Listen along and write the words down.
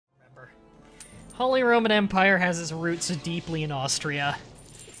Holy Roman Empire has its roots deeply in Austria.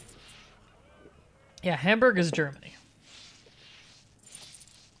 Yeah, Hamburg is Germany.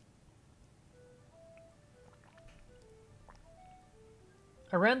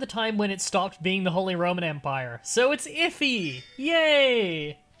 Around the time when it stopped being the Holy Roman Empire. So it's iffy!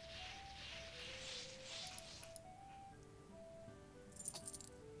 Yay!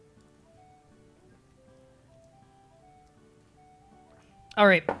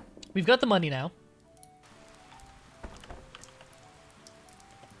 Alright, we've got the money now.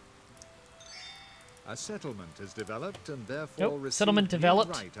 A settlement is developed and therefore Nope, settlement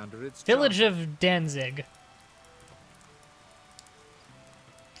developed. right under its Village charter. of Danzig.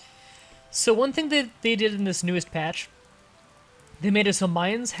 So one thing that they did in this newest patch, they made it so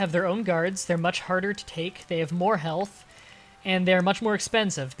mines have their own guards, they're much harder to take, they have more health, and they're much more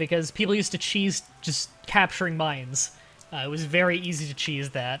expensive, because people used to cheese just capturing mines. It was very easy to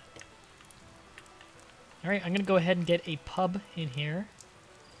cheese that. Alright, I'm gonna go ahead and get a pub in here.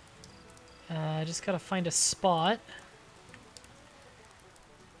 I just gotta find a spot.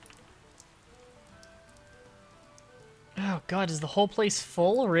 Oh god, is the whole place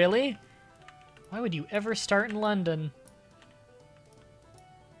full? Really? Why would you ever start in London?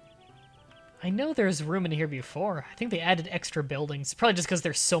 I know there's room in here before. I think they added extra buildings. Probably just because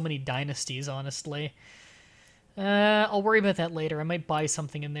there's so many dynasties, honestly. I'll worry about that later. I might buy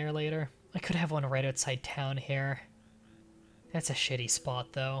something in there later. I could have one right outside town here. That's a shitty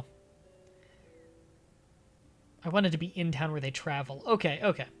spot, though. I wanted to be in town where they travel. Okay,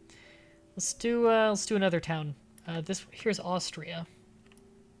 okay. Let's do another town. Here's Austria.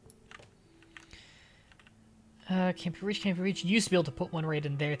 Can't be reached, can't be reached. Used to be able to put one right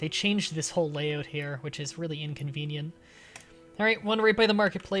in there. They changed this whole layout here, which is really inconvenient. Alright, one right by the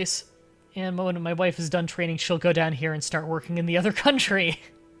marketplace. And when my wife is done training, she'll go down here and start working in the other country.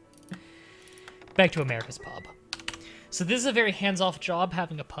 Back to America's pub. So this is a very hands-off job,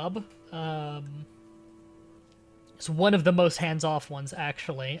 having a pub. It's one of the most hands-off ones,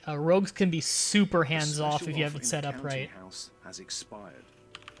 actually. Rogues can be super hands-off if you have it set up right. House has expired.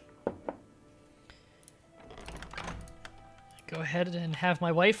 Go ahead and have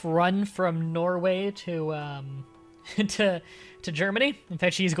my wife run from Norway to to Germany. In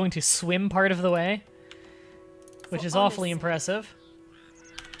fact, she's going to swim part of the way, which is awfully impressive.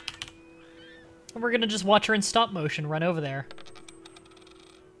 And we're gonna just watch her in stop motion run over there.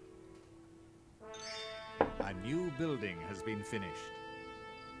 A new building has been finished.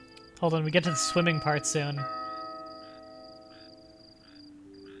 Hold on, we get to the swimming part soon.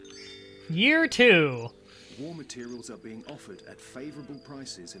 Year 2. War materials are being offered at favorable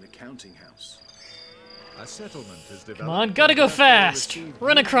prices in a counting house. A settlement is developed. Come on, gotta go fast!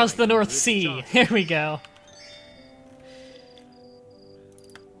 Run across the North Sea! Here we go.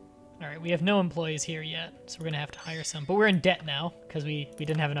 Alright, we have no employees here yet, so we're gonna have to hire some. But we're in debt now, because we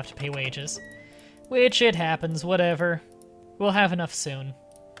didn't have enough to pay wages. Which, it happens, whatever. We'll have enough soon.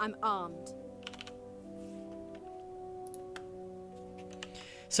 I'm armed.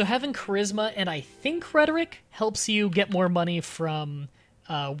 So having charisma and I think rhetoric helps you get more money from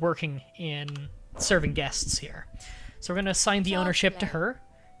working in serving guests here. So we're going to assign the ownership to her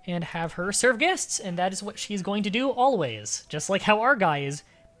and have her serve guests, and that is what she's going to do always. Just like how our guy is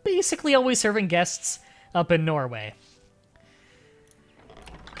basically always serving guests up in Norway.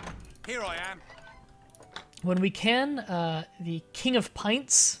 Here I am. When we can, the King of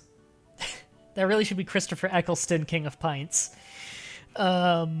Pints. That really should be Christopher Eccleston, King of Pints.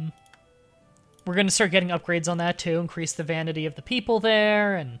 We're going to start getting upgrades on that too, increase the vanity of the people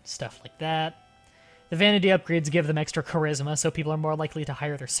there, and stuff like that. The vanity upgrades give them extra charisma, so people are more likely to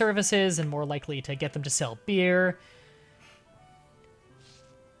hire their services, and more likely to get them to sell beer.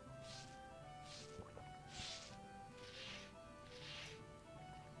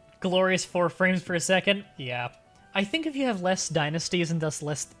 Glorious 4 frames per second? Yeah. I think if you have less dynasties and thus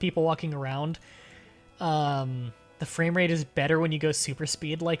less people walking around, the frame rate is better when you go super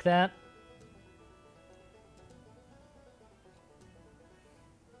speed like that.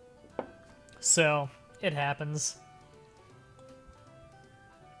 So, it happens.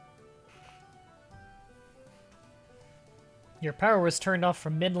 Your power was turned off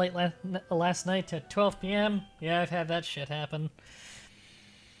from midnight last night to 12 p.m. Yeah, I've had that shit happen.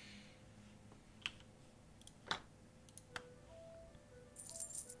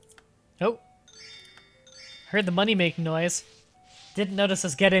 Oh. Heard the money-making noise. Didn't notice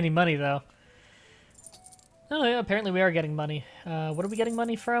us get any money, though. Oh, yeah, apparently we are getting money. What are we getting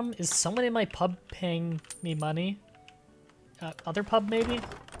money from? Is someone in my pub paying me money? Other pub, maybe?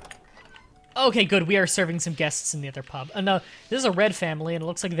 Okay, good. We are serving some guests in the other pub. No, this is a red family, and it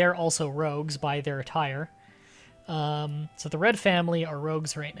looks like they're also rogues by their attire. So the red family are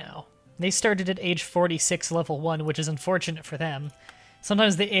rogues right now. They started at age 46, level 1, which is unfortunate for them.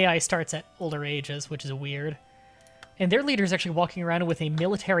 Sometimes the AI starts at older ages, which is weird. And their leader is actually walking around with a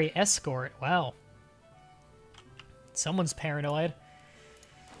military escort. Wow. Someone's paranoid.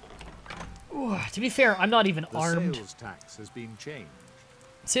 Ooh, to be fair, I'm not even armed. The sales tax has been changed.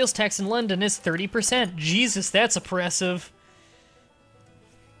 Sales tax in London is 30%. Jesus, that's oppressive.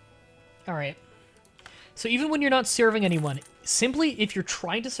 Alright. So even when you're not serving anyone, simply if you're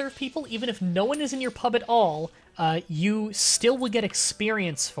trying to serve people, even if no one is in your pub at all, you still will get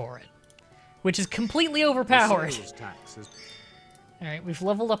experience for it. Which is completely overpowered. Alright, we've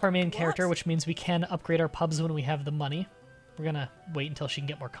leveled up our main character, which means we can upgrade our pubs when we have the money. We're gonna wait until she can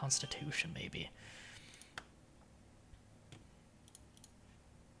get more constitution, maybe.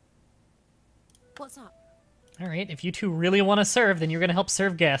 What's up? Alright, if you two really want to serve, then you're gonna help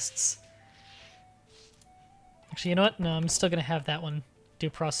serve guests. Actually, you know what? No, I'm still gonna have that one do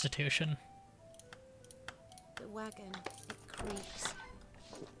prostitution. The wagon, it creaks.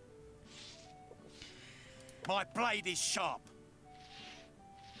 My blade is sharp.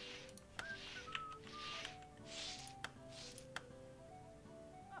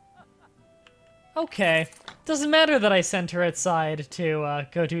 Okay. Doesn't matter that I sent her outside to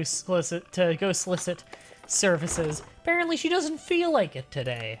go solicit services. Apparently she doesn't feel like it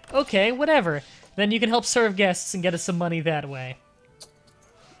today. Okay, whatever. Then you can help serve guests and get us some money that way.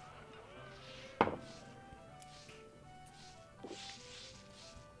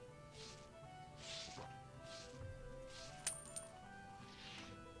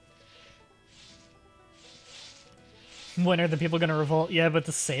 When are the people going to revolt? Yeah, but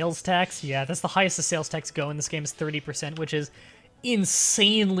the sales tax? Yeah, that's the highest the sales tax go in this game is 30%, which is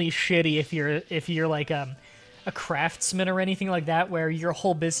insanely shitty if you're like a craftsman or anything like that, where your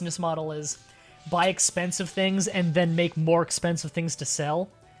whole business model is buy expensive things and then make more expensive things to sell.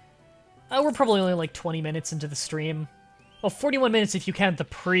 We're probably only like 20 minutes into the stream. Well, 41 minutes if you count the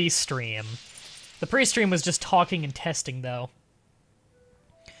pre-stream. The pre-stream was just talking and testing, though.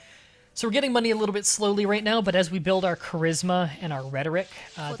 So we're getting money a little bit slowly right now, but as we build our charisma and our rhetoric,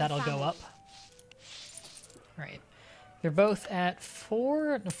 that'll go up. Alright. They're both at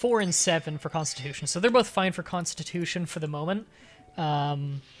 4 and 7 for Constitution, so they're both fine for Constitution for the moment.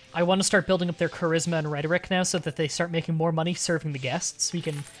 I want to start building up their charisma and rhetoric now so that they start making more money serving the guests, so we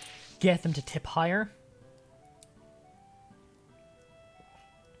can get them to tip higher.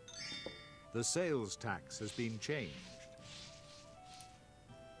 The sales tax has been changed.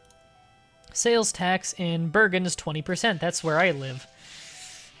 Sales tax in Bergen is 20%. That's where I live.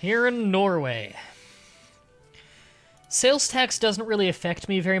 Here in Norway. Sales tax doesn't really affect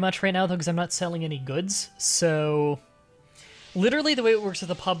me very much right now, though, because I'm not selling any goods. So, literally the way it works with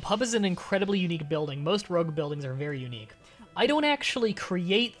the pub is an incredibly unique building. Most rogue buildings are very unique. I don't actually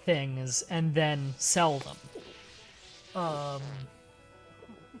create things and then sell them.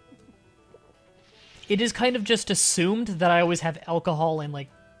 It is kind of just assumed that I always have alcohol and, like,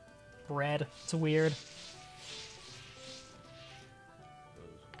 bread. It's weird.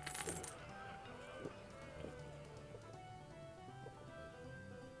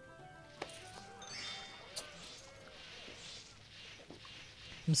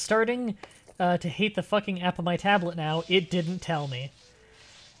 I'm starting to hate the fucking app on my tablet now. It didn't tell me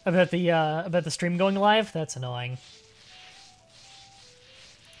about the stream going live. That's annoying.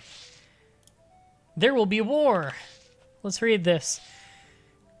 There will be war. Let's read this.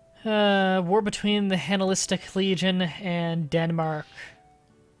 War between the Hellenistic Legion and Denmark.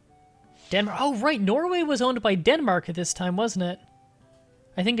 Oh, right, Norway was owned by Denmark at this time, wasn't it?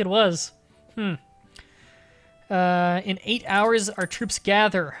 I think it was. In 8 hours, our troops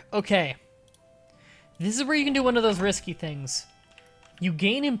gather. Okay. This is where you can do one of those risky things. You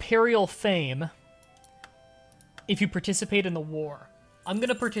gain Imperial fame if you participate in the war. I'm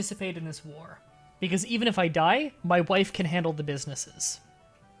gonna participate in this war. Because even if I die, my wife can handle the businesses.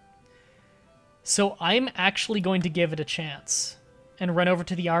 So I'm actually going to give it a chance and run over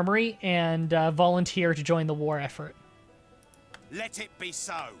to the armory and volunteer to join the war effort. Let it be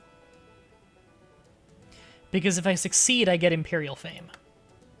so. Because if I succeed, I get Imperial fame.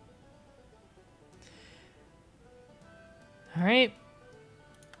 Alright.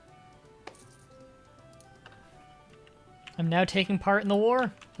 I'm now taking part in the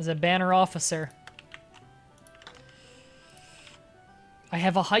war as a banner officer. I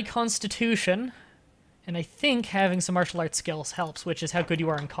have a high constitution, and I think having some martial arts skills helps, which is how good you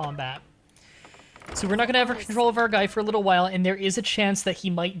are in combat. So we're not going to have control of our guy for a little while, and there is a chance that he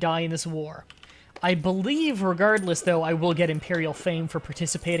might die in this war. I believe, regardless, though, I will get Imperial fame for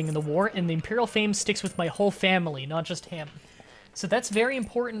participating in the war, and the Imperial fame sticks with my whole family, not just him. So that's very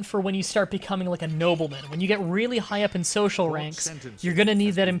important for when you start becoming like a nobleman. When you get really high up in social ranks, you're going to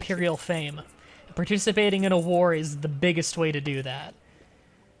need that Imperial fame. Participating in a war is the biggest way to do that.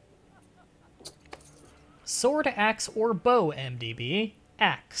 Sword, axe, or bow, MDB?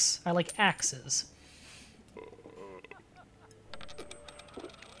 Axe. I like axes.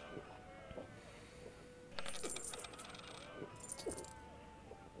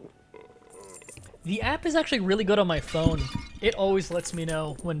 The app is actually really good on my phone. It always lets me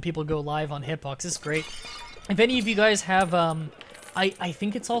know when people go live on Hitbox. It's great. If any of you guys have, I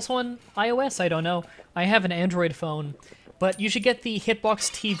think it's also on iOS, I don't know. I have an Android phone, but you should get the Hitbox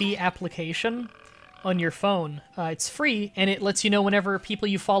TV application on your phone. It's free, and it lets you know whenever people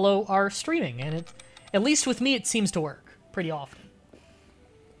you follow are streaming, and at least with me, it seems to work pretty often.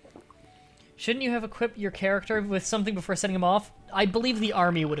 Shouldn't you have equipped your character with something before setting him off? I believe the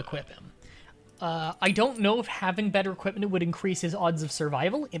army would equip him. I don't know if having better equipment would increase his odds of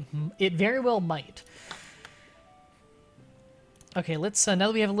survival. It very well might. Okay, let's, now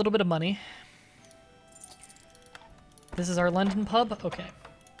that we have a little bit of money. This is our London pub? Okay.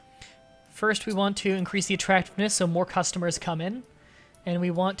 First, we want to increase the attractiveness so more customers come in. And we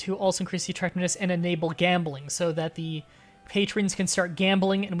want to also increase the attractiveness and enable gambling so that the patrons can start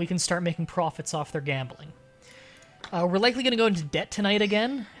gambling and we can start making profits off their gambling. We're likely going to go into debt tonight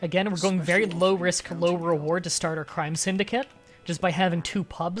again. Again, we're going very low risk, low reward to start our crime syndicate, just by having 2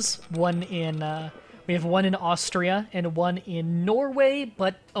 pubs. One in, we have one in Austria and one in Norway,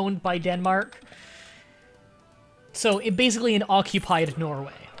 but owned by Denmark. So, basically an occupied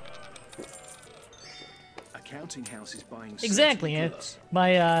Norway. A counting house is buying Exactly.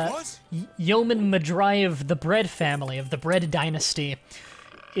 My yeoman Mah-Dry of the Bread family, of the Bread dynasty,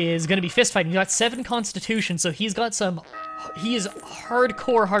 is going to be fist fighting. He got 7 constitution, so he's got some... He is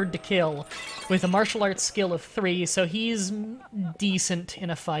hardcore hard to kill, with a martial arts skill of 3, so he's decent in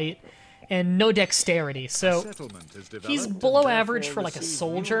a fight, and no dexterity, so he's below average for like a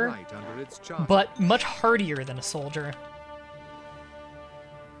soldier, but much hardier than a soldier.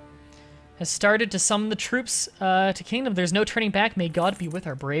 Has started to summon the troops to Kingdom. There's no turning back. May God be with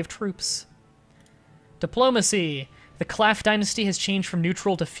our brave troops. Diplomacy. The Claff dynasty has changed from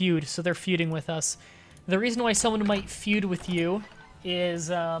neutral to feud, so they're feuding with us. The reason why someone might feud with you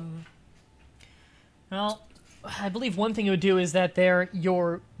is, well, I believe one thing it would do is that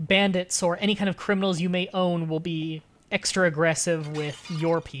your bandits or any kind of criminals you may own will be extra aggressive with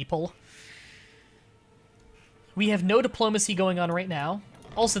your people. We have no diplomacy going on right now.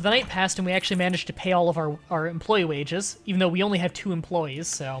 Also, the night passed and we actually managed to pay all of our employee wages, even though we only have 2 employees,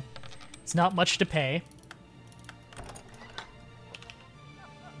 so it's not much to pay.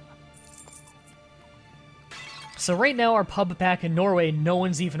 So right now, our pub back in Norway, no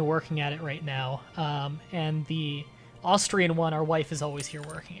one's even working at it right now. And the Austrian one, our wife is always here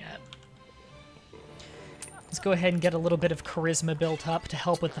working at. Let's go ahead and get a little bit of charisma built up to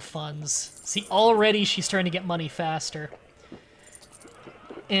help with the funds. See, already she's starting to get money faster.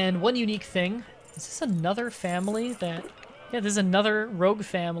 And one unique thing, is this another family that... Yeah, this is another rogue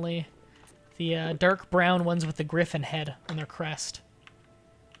family. The dark brown ones with the griffin head on their crest.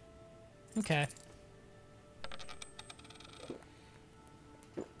 Okay.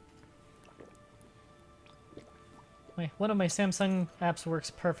 One of my Samsung apps works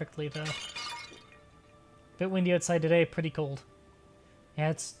perfectly, though. Bit windy outside today, pretty cold.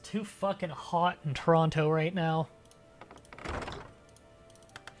 Yeah, it's too fucking hot in Toronto right now.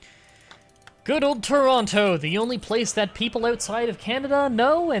 Good old Toronto, the only place that people outside of Canada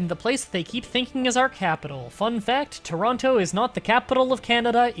know, and the place that they keep thinking is our capital. Fun fact, Toronto is not the capital of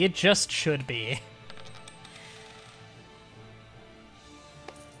Canada, it just should be.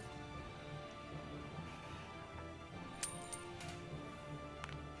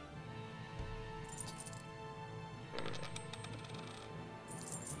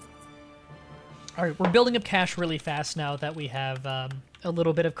 Alright, we're building up cash really fast now that we have a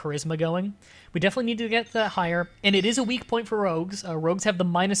little bit of charisma going. We definitely need to get that higher, and it is a weak point for rogues. Rogues have the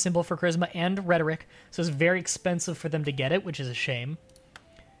minus symbol for charisma and rhetoric, so it's very expensive for them to get it, which is a shame.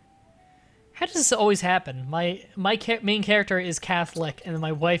 How does this always happen? My main character is Catholic, and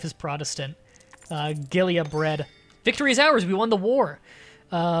my wife is Protestant. Mah-Dry-Bread. Victory is ours! We won the war!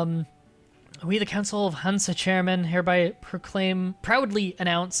 We, the Council of Hansa Chairmen, hereby proudly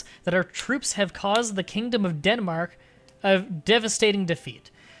announce that our troops have caused the Kingdom of Denmark a devastating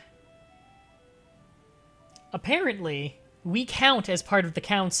defeat. Apparently, We count as part of the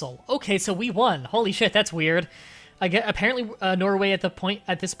council. Okay, so we won. Holy shit, that's weird. Apparently, Norway at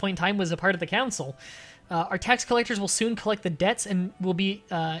this point in time was a part of the council. Our tax collectors will soon collect the debts and we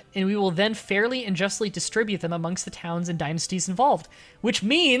will then fairly and justly distribute them amongst the towns and dynasties involved. Which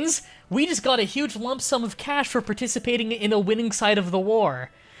means we just got a huge lump sum of cash for participating in a winning side of the war.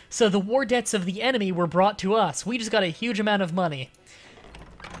 So the war debts of the enemy were brought to us. We just got a huge amount of money.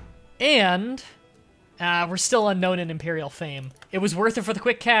 And we're still unknown in Imperial fame. It was worth it for the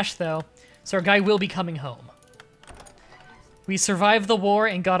quick cash, though. So our guy will be coming home. We survived the war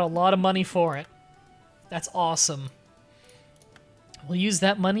and got a lot of money for it. That's awesome. We'll use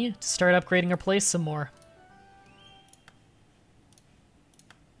that money to start upgrading our place some more.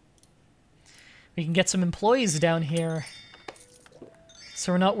 We can get some employees down here,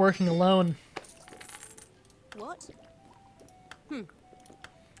 so we're not working alone. What?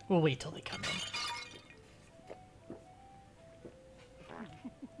 We'll wait till they come in.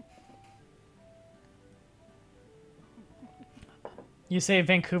 You say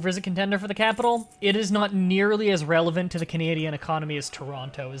Vancouver's a contender for the capital? It is not nearly as relevant to the Canadian economy as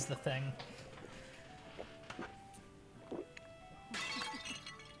Toronto is the thing.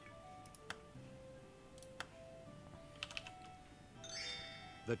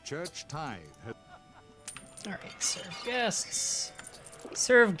 The church tithe has... Alright, serve guests.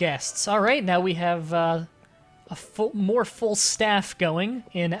 Serve guests. Alright, now we have a more full staff going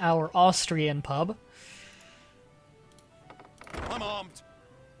in our Austrian pub. I'm armed.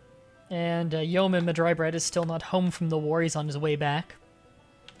 And Yeoman Mah-Dry-Bread is still not home from the war. He's on his way back.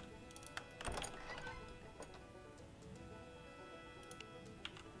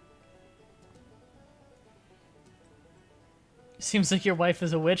 Seems like your wife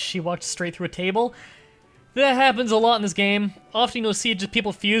is a witch. She walked straight through a table. That happens a lot in this game. Often you'll see just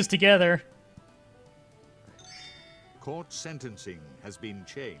people fuse together. Court sentencing has been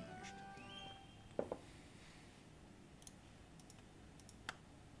changed.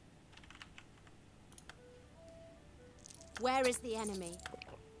 Where is the enemy?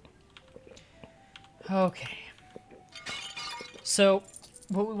 Okay. So,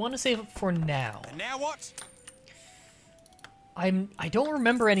 what we want to save up for now. And now what? I don't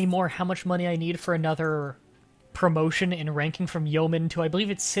remember anymore how much money I need for another promotion in ranking from Yeoman to, I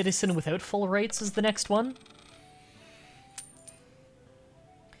believe it's Citizen without full rights is the next one.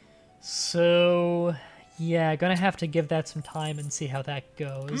 So, yeah, gonna have to give that some time and see how that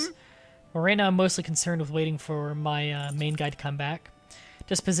goes. Well, right now I'm mostly concerned with waiting for my main guy to come back.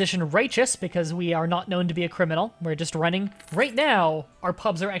 Disposition righteous, because we are not known to be a criminal. We're just running. Right now, our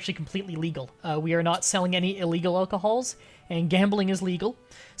pubs are actually completely legal. We are not selling any illegal alcohols, and gambling is legal.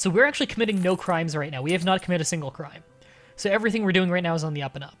 So we're actually committing no crimes right now. We have not committed a single crime. So everything we're doing right now is on the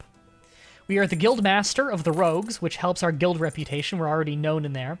up and up. We are the guild master of the rogues, which helps our guild reputation. We're already known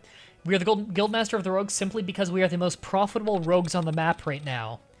in there. We are the guild master of the rogues simply because we are the most profitable rogues on the map right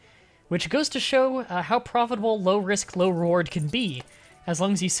now. Which goes to show how profitable low risk, low reward can be, as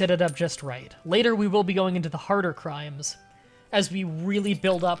long as you set it up just right. Later we will be going into the harder crimes, as we really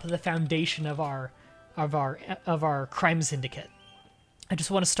build up the foundation of our crime syndicate. I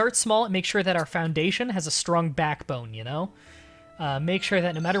just want to start small and make sure that our foundation has a strong backbone, you know? Make sure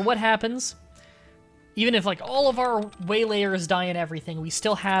that no matter what happens, even if like all of our waylayers die and everything, we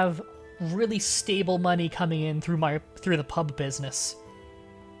still have really stable money coming in through the pub business.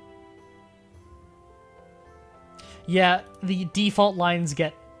 Yeah, the default lines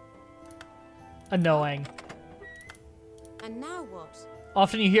get annoying. And now what?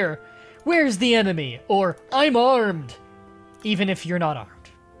 Often you hear, "Where's the enemy?" or "I'm armed," even if you're not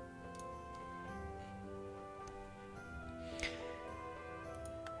armed.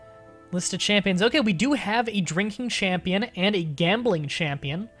 List of champions. Okay, we do have a drinking champion and a gambling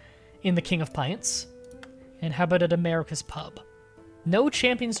champion in the King of Pints. And how about at America's Pub? No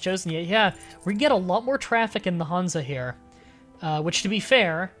champions chosen yet. Yeah, we get a lot more traffic in the Hansa here. Which, to be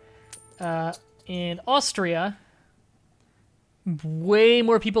fair, in Austria, way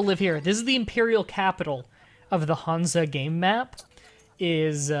more people live here. This is the imperial capital of the Hansa game map,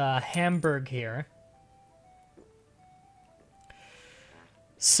 is Hamburg here.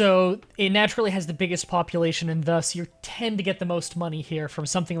 So it naturally has the biggest population, and thus you tend to get the most money here from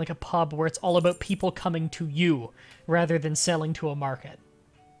something like a pub where it's all about people coming to you rather than selling to a market.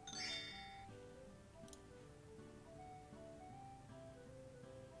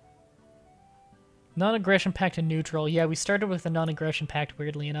 Non-aggression pact and neutral. Yeah, we started with a non-aggression pact,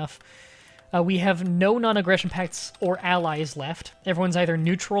 weirdly enough. We have no non-aggression pacts or allies left. Everyone's either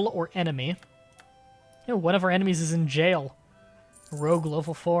neutral or enemy. You know, one of our enemies is in jail. Rogue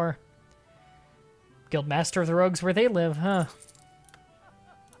level 4. Guildmaster of the Rogues, where they live, huh?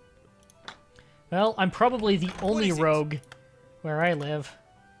 Well, I'm probably the only is it? rogue where I live.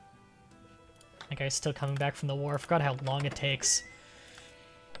 That guy's still coming back from the war. I forgot how long it takes.